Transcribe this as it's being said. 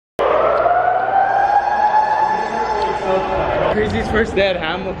Crazy's first day at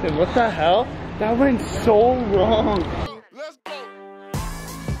Hamilton. What the hell? That went so wrong. Let's go.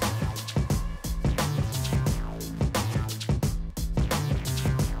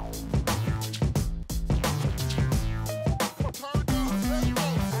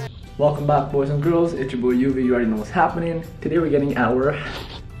 Welcome back, boys and girls. It's your boy UV. You already know what's happening. Today we're getting our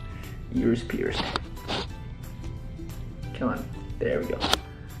ears pierced. Come on, there we go.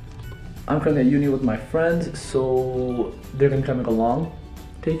 I'm currently at uni with my friends, so they're gonna come along,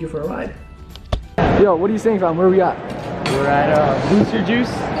 take you for a ride. Yo, what are you saying, fam? Where are we at? We're at Booster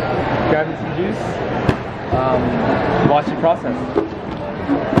Juice, grabbing some juice, watching process.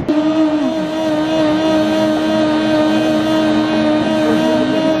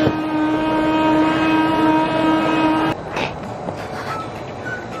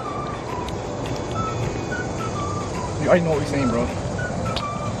 You already know what we're saying, bro.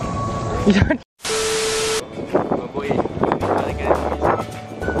 My boy, really good.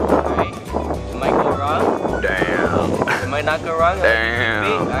 Alright. It might go wrong. Damn. It might not go wrong.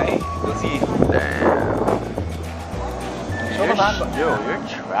 Damn. Alright, we'll see. Damn. Yo, you're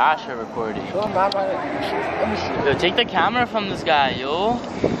trash at recording. Yo, take the camera from this guy, yo.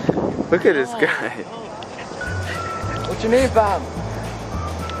 Look at this guy. What's your name, fam?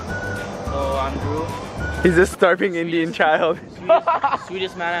 So, I'm Drew. He's a starving Indian child.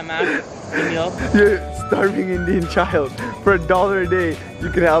 Sweetest man at Mac. Give me up. You're a starving Indian child. For $1 a day, you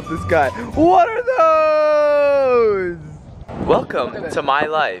can help this guy. What are those? Welcome to my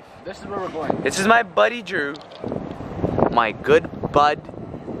life. This is where we're going. This is my buddy Drew. My good bud,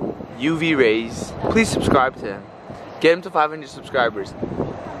 UV Rays. Please subscribe to him. Get him to 500 subscribers.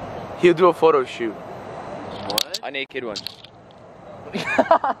 He'll do a photo shoot. What? A naked one.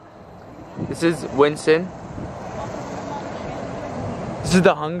 This is Winston. This is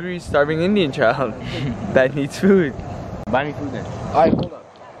the hungry, starving Indian child that needs food. Buy me food then. Alright, hold up.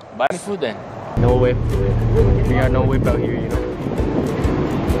 Buy me food then. No whip. We got no whip out here, you know?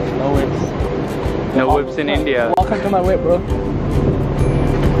 No whips. No whips in India. Welcome to my whip, bro.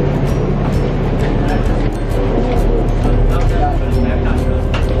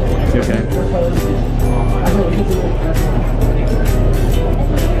 You okay?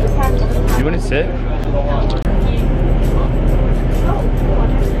 You wanna sit?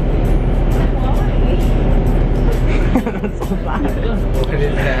 That's so bad.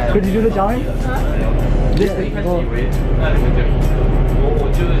 Could you do the challenge? Yeah, go.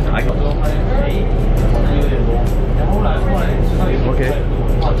 Okay.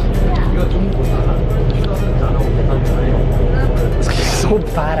 So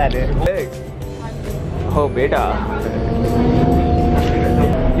bad at it. Oh, beta.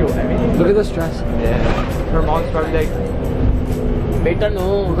 Yo, I mean, Look at the stress. yeah. Her mom's probably like, Beta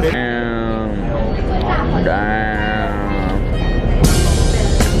no. Damn. Damn.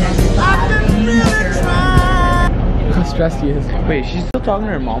 Look how stressed he is. wait, she's still talking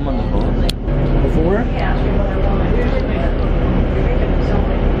to her mom on the phone? Before?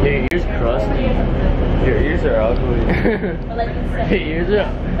 Your ears crusty. Your ears are ugly. Your ears are.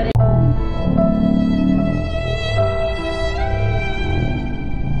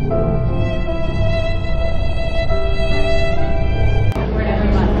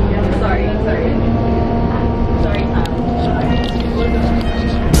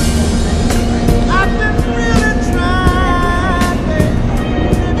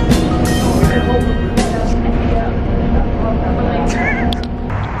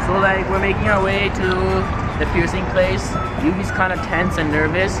 So like we're making our way to the piercing place. Yuvi's kind of tense and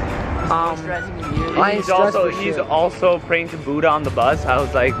nervous. He's also praying to Buddha on the bus. I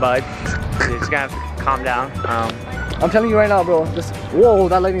was like, bud, you're just gonna have to calm down. I'm telling you right now, bro. Just whoa,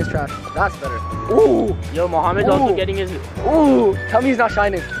 that lighting is trash. That's better. Ooh, Yo, Mohammed's Ooh. also getting his. ooh. Tell me he's not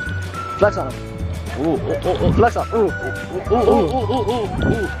shining. Flex on him. Ooh, ooh, ooh, ooh. Flex up. Ooh. Ooh, ooh, ooh, ooh,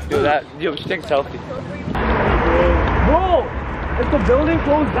 ooh. Yo, just take a selfie. Bro, if the building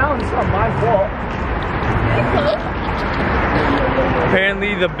closed down, it's not my fault.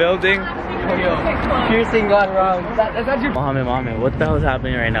 Apparently the building. Piercing gone wrong. That's actually. Mohammed, what the hell is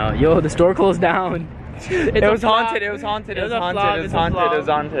happening right now? Yo, the store closed down. It was haunted, it was haunted, it was haunted, it was haunted, it was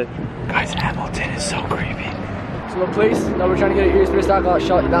haunted. Guys, Hamilton is so creepy. So the place that we're trying to get an ears pierced at got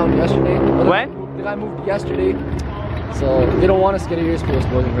shut down yesterday. When? The guy moved yesterday. So they don't want us to get an ears pierced,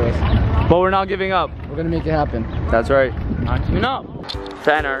 boys and girls. But we're not giving up. We're gonna make it happen. That's right. Not giving up.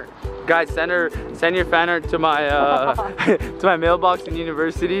 Fan art. Guys, send your fan art to my to my mailbox in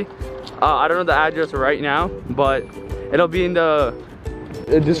university. I don't know the address right now, but it'll be in the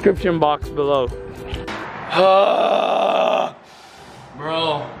description box below.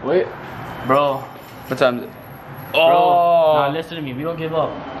 Bro. Wait. Bro. What time is it? Oh. Nah, listen to me. We don't give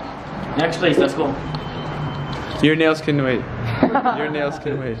up. Next place. Let's go. Your nails can wait. Your nails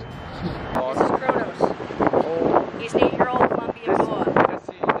can wait. This is Kronos. He's an 8-year-old Colombian boa. Does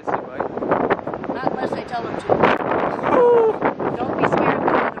he bite? Not unless I tell him to. Don't be scared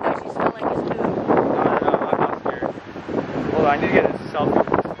though, otherwise you smell like his poo. No, I'm not scared. Hold on, I need to get a selfie.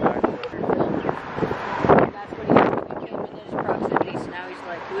 That's what he did when we came into his proximity, so now he's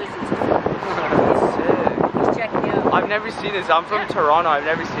like, who is this? Sick. He's checking you out. I've never seen this. I'm from Toronto. I've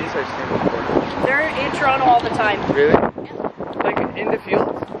never seen such things before. They're in Toronto all the time. Really? Yeah. Like in the field?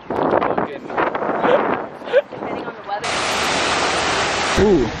 Depending on the weather.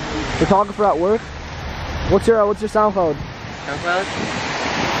 Ooh, photographer at work. What's your SoundCloud? SoundCloud?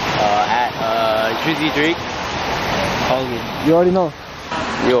 At Drizzy Drake. Follow me. You already know.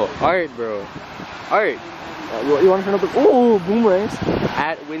 Yo, art, bro. Art. You want to turn up the ooh boomerangs?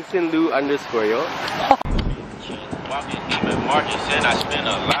 At Winston Lou _ yo.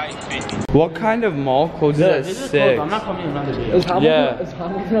 What kind of mall closes at 6? I'm not coming another day. Is Hamilton, Yeah. is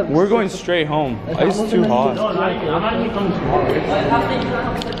Hamilton at We're 6? going straight home. Is It's too Hamilton hot. I'm not even coming tomorrow.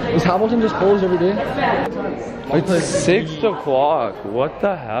 Is Hamilton just closed every day? It's 6 o'clock. What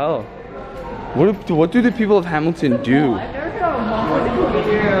the hell? What do the people of Hamilton do?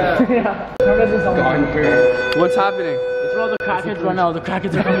 What's happening? It's where all the crackheads run out. The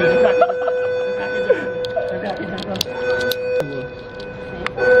crackheads are coming. The crackheads are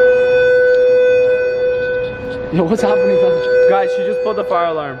Yo, what's happening, fam? Guys, she just pulled the fire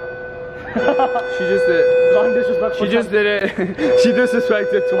alarm. She just did. She just did it. She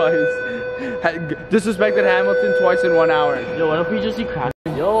disrespected twice. Disrespected Hamilton twice in 1 hour. Yo, what if we just see crackheads?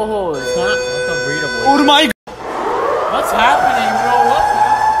 Yo, it's not. That's not breedable. Oh my God! What's happening, bro? What's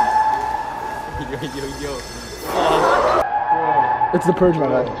happening? Yo. It's the purge, my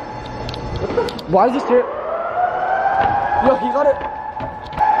man. Why is this here? Yo, he got it.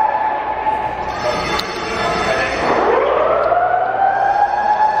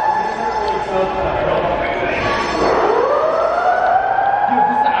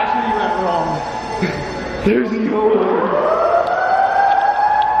 There's no way.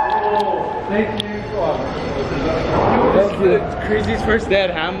 Thank you. Thank you. It's craziest first day at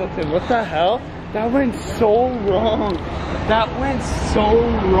Hamilton. What the hell? That went so wrong. That went so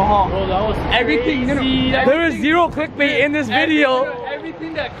wrong. Bro, that was Everything. crazy. There was zero clickbait in this video.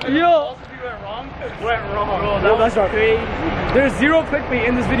 Everything that could possibly went wrong. Bro, that was crazy. There's zero clickbait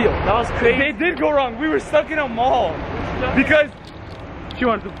in this video. That was crazy. They did go wrong. We were stuck in a mall because she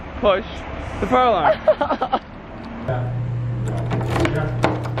wanted to push the fire alarm.